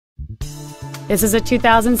This is a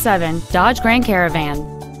 2007 Dodge Grand Caravan.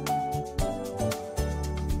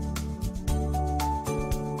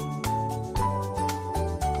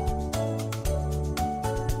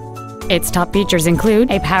 Its top features include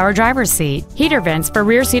a power driver's seat, heater vents for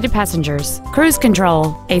rear-seated passengers, cruise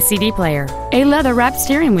control, a CD player, a leather-wrapped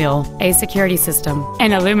steering wheel, a security system,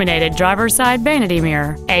 an illuminated driver's side vanity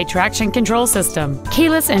mirror, a traction control system,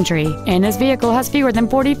 keyless entry, and this vehicle has fewer than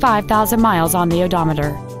 45,000 miles on the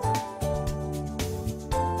odometer.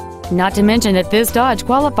 Not to mention that this Dodge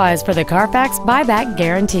qualifies for the Carfax buyback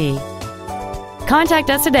guarantee. Contact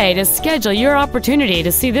us today to schedule your opportunity to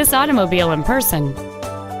see this automobile in person.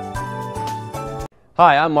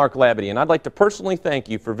 Hi, I'm Mark Labadie, and I'd like to personally thank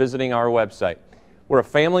you for visiting our website. We're a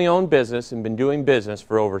family-owned business and been doing business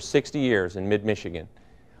for over 60 years in mid-Michigan.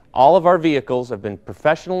 All of our vehicles have been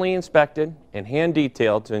professionally inspected and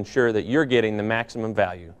hand-detailed to ensure that you're getting the maximum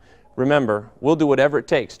value. Remember, we'll do whatever it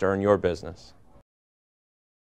takes to earn your business.